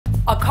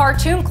A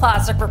cartoon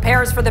classic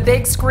prepares for the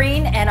big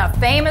screen, and a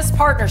famous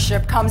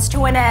partnership comes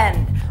to an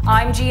end.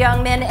 I'm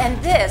Ji-Young-min,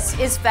 and this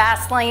is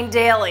Fastlane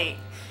Daily.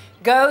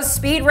 Go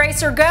Speed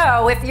Racer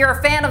Go! If you're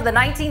a fan of the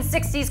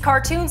 1960s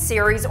cartoon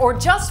series or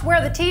just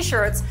wear the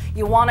t-shirts,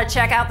 you want to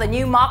check out the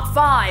new Mach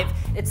 5.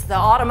 It's the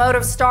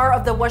automotive star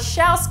of the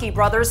Wachowski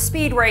brothers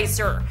Speed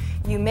Racer.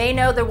 You may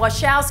know the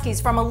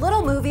Wachowskis from a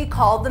little movie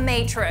called The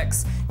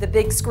Matrix. The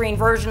big screen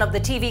version of the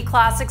TV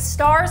classic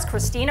stars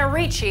Christina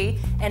Ricci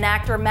and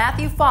actor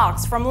Matthew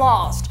Fox from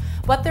Lost.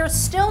 But there's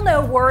still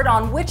no word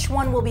on which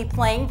one will be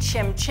playing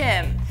Chim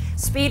Chim.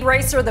 Speed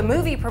Racer the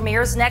movie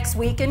premieres next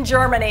week in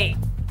Germany.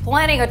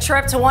 Planning a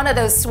trip to one of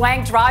those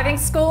swank driving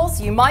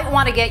schools? You might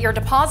want to get your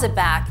deposit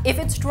back. If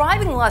it's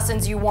driving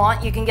lessons you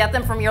want, you can get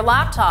them from your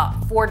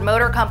laptop. Ford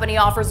Motor Company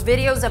offers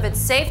videos of its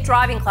safe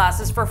driving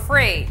classes for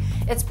free.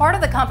 It's part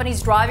of the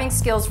company's Driving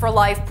Skills for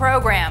Life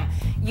program.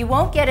 You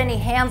won't get any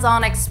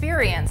hands-on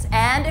experience,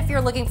 and if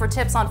you're looking for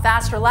tips on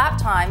faster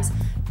lap times,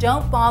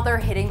 don't bother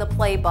hitting the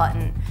play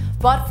button.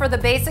 But for the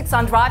basics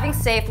on driving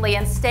safely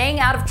and staying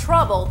out of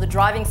trouble, the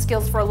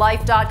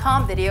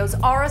DrivingSkillsForLife.com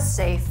videos are a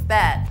safe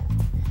bet.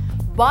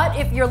 But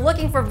if you're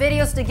looking for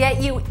videos to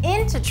get you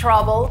into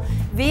trouble,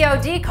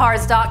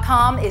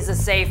 VODcars.com is a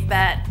safe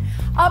bet.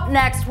 Up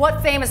next,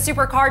 what famous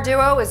supercar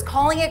duo is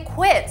calling it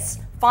quits?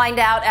 Find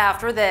out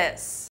after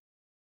this.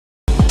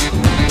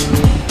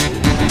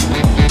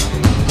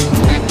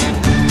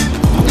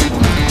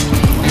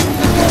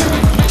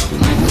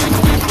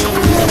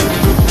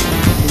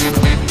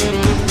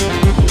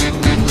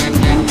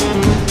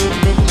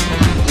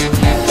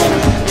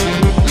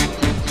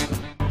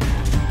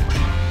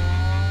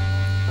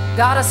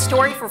 Got a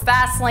story for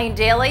Fastlane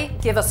Daily?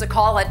 Give us a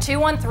call at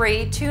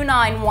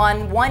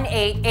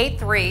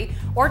 213-291-1883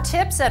 or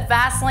tips at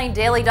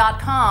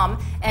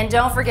FastLaneDaily.com. And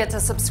don't forget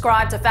to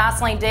subscribe to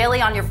Fastlane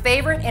Daily on your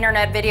favorite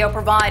internet video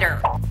provider.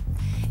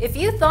 If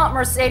you thought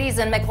Mercedes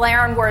and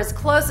McLaren were as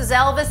close as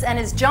Elvis and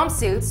his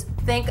jumpsuits,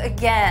 think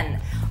again.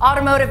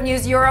 Automotive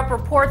News Europe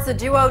reports the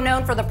duo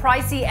known for the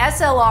pricey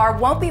SLR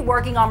won't be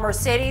working on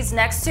Mercedes'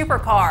 next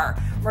supercar.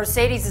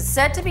 Mercedes is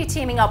said to be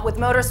teaming up with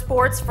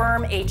motorsports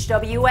firm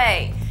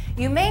HWA.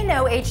 You may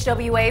know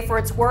HWA for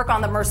its work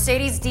on the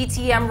Mercedes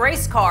DTM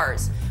race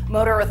cars.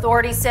 Motor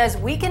Authority says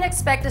we can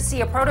expect to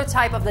see a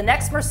prototype of the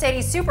next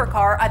Mercedes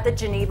supercar at the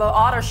Geneva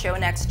Auto Show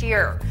next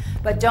year.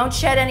 But don't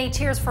shed any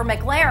tears for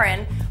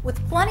McLaren.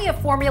 With plenty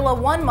of Formula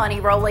One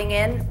money rolling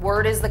in,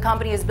 word is the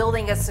company is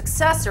building a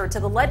successor to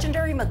the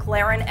legendary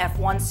McLaren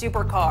F1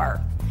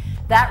 supercar.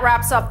 That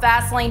wraps up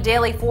Fastlane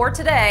Daily for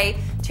today.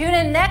 Tune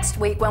in next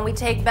week when we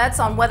take bets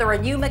on whether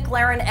a new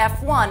McLaren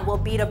F1 will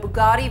beat a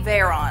Bugatti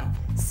Veyron.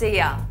 See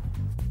ya.